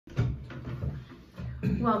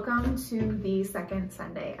Welcome to the second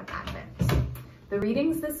Sunday of Advent. The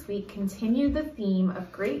readings this week continue the theme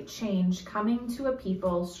of great change coming to a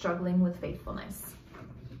people struggling with faithfulness.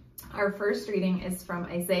 Our first reading is from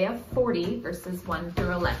Isaiah 40, verses 1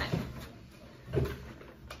 through 11.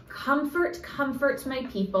 Comfort, comfort my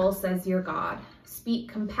people, says your God.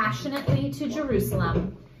 Speak compassionately to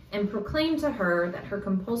Jerusalem and proclaim to her that her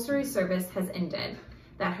compulsory service has ended,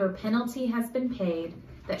 that her penalty has been paid,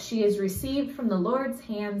 that she has received from the Lord's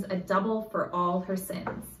hands a double for all her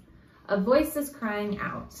sins. A voice is crying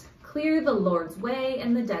out, clear the Lord's way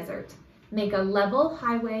in the desert, make a level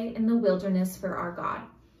highway in the wilderness for our God.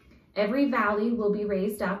 Every valley will be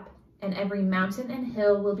raised up, and every mountain and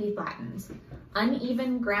hill will be flattened.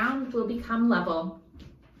 Uneven ground will become level,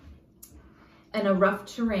 and a rough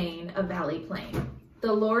terrain a valley plain.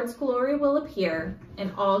 The Lord's glory will appear,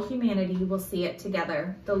 and all humanity will see it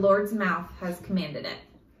together. The Lord's mouth has commanded it.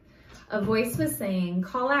 A voice was saying,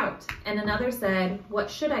 call out, and another said,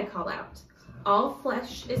 what should I call out? All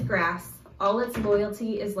flesh is grass, all its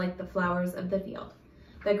loyalty is like the flowers of the field.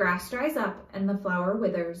 The grass dries up, and the flower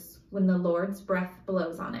withers when the Lord's breath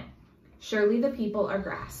blows on it. Surely the people are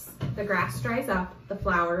grass. The grass dries up, the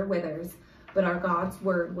flower withers, but our God's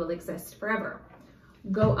word will exist forever.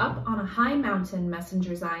 Go up on a high mountain,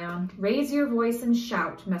 messenger Zion. Raise your voice and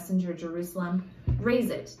shout, messenger Jerusalem. Raise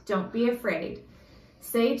it, don't be afraid.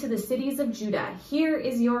 Say to the cities of Judah, here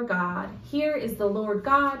is your God. Here is the Lord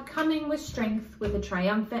God, coming with strength, with a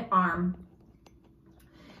triumphant arm,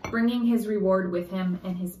 bringing his reward with him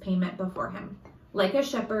and his payment before him. Like a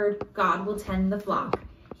shepherd, God will tend the flock.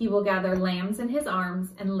 He will gather lambs in his arms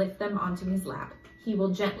and lift them onto his lap. He will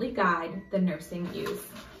gently guide the nursing ewes.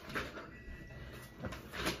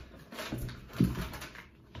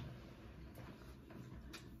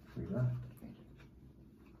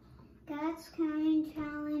 God's current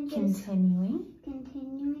challenge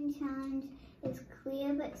Continuing challenge is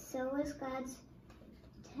clear, but so is God's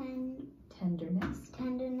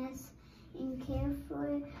tenderness and care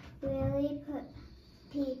for really put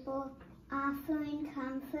people, offering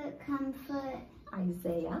comfort.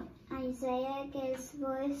 Isaiah gives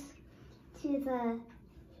voice to the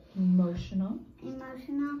emotional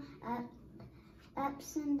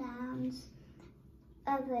ups and downs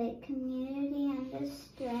of a community under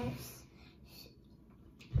stress.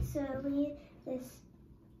 Surely this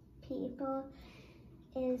people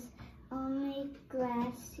is only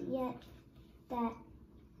grass, yet that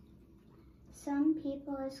some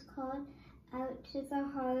people is called out to the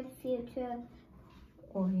hard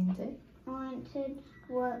future-oriented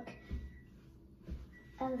work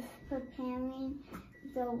of preparing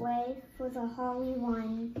the way for the Holy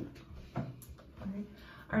One.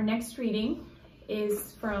 Our next reading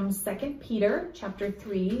is from 2 Peter chapter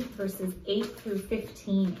 3, verses 8 through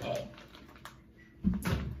 15a.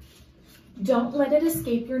 Don't let it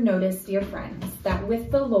escape your notice, dear friends, that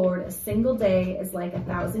with the Lord a single day is like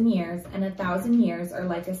 1,000 years, and 1,000 years are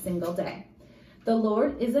like a single day. The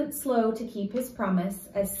Lord isn't slow to keep his promise,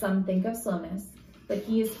 as some think of slowness, but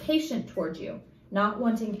he is patient toward you, not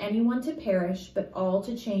wanting anyone to perish, but all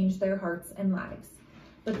to change their hearts and lives.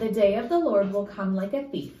 But the day of the Lord will come like a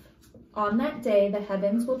thief. On that day, the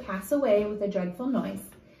heavens will pass away with a dreadful noise.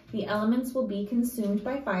 The elements will be consumed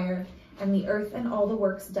by fire, and the earth and all the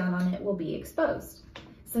works done on it will be exposed.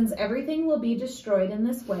 Since everything will be destroyed in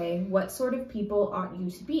this way, what sort of people ought you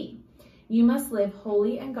to be? You must live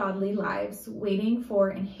holy and godly lives, waiting for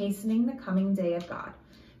and hastening the coming day of God.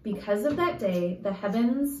 Because of that day, the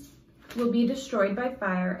heavens will be destroyed by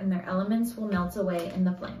fire, and their elements will melt away in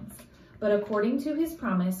the flames. But according to his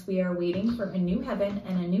promise, we are waiting for a new heaven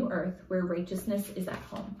and a new earth where righteousness is at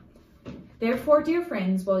home. Therefore, dear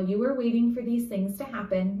friends, while you are waiting for these things to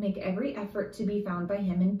happen, make every effort to be found by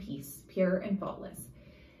him in peace, pure and faultless.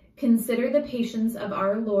 Consider the patience of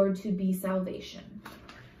our Lord to be salvation.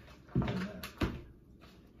 Oh,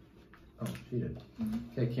 she did.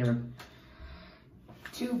 Okay, Cameron.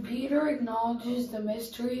 2 Peter acknowledges the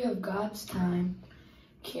mystery of God's time,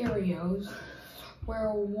 Kyrios, where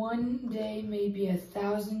one day may be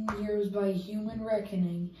 1,000 years by human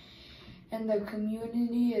reckoning, and the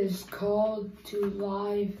community is called to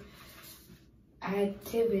live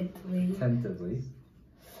attentively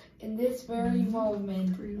in this very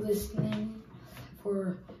moment, listening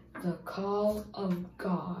for the call of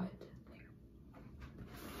God.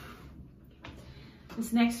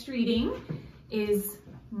 This next reading is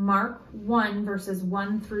Mark 1, verses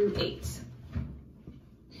 1 through 8.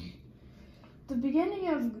 The beginning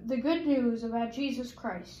of the good news about Jesus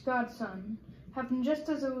Christ, God's Son, happened just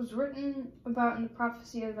as it was written about in the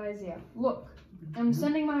prophecy of Isaiah. Look, I'm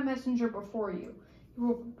sending my messenger before you. He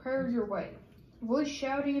will prepare your way. A voice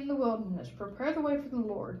shouting in the wilderness, prepare the way for the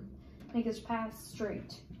Lord, make his path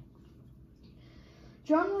straight.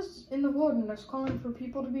 John was in the wilderness calling for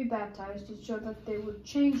people to be baptized to show that they were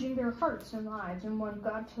changing their hearts and lives and wanted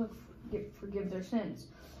God to forgive their sins.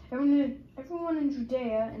 Everyone in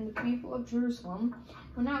Judea and the people of Jerusalem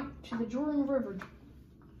went out to the Jordan River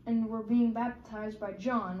and were being baptized by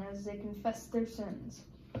John as they confessed their sins.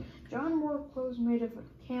 John wore clothes made of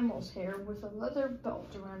camel's hair with a leather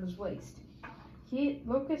belt around his waist. He ate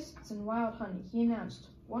locusts and wild honey. He announced,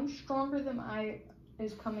 "One stronger than I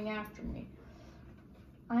is coming after me.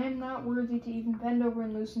 I am not worthy to even bend over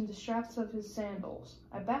and loosen the straps of his sandals.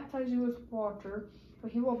 I baptize you with water,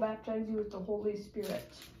 but he will baptize you with the Holy Spirit."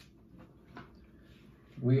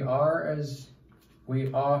 Where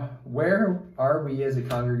are we as a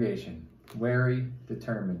congregation? Wary,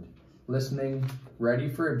 determined, listening, ready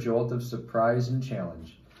for a jolt of surprise and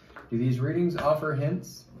challenge. Do these readings offer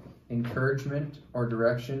hints, encouragement, or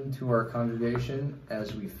direction to our congregation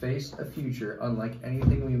as we face a future unlike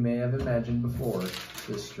anything we may have imagined before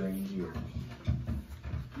this strange year?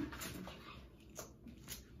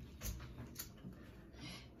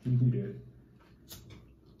 You can do it.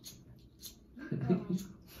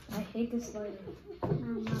 I hate this lighting.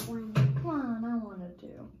 I'm not one. Come on, I want to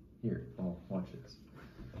do. Here, watch this.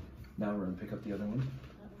 Now we're gonna pick up the other one.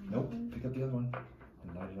 Nope, pick up the other one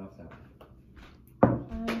and light it off that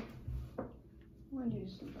one. I want to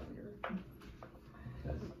use the lighter.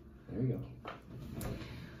 There you go.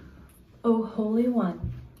 O Holy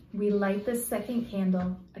One, we light the second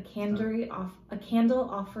candle, a candle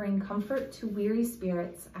offering comfort to weary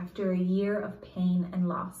spirits after a year of pain and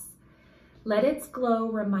loss. Let its glow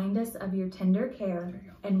remind us of your tender care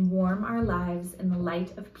and warm our lives in the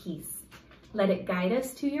light of peace. Let it guide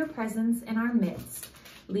us to your presence in our midst,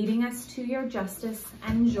 leading us to your justice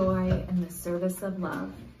and joy in the service of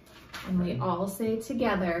love. And we all say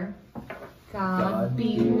together, God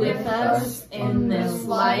be with us in this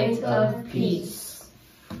light of peace.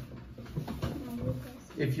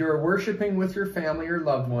 If you are worshiping with your family or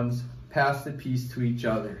loved ones, pass the peace to each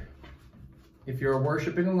other. If you are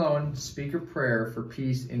worshiping alone, speak a prayer for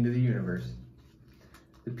peace into the universe.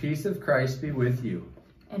 The peace of Christ be with you.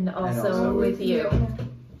 And also with you.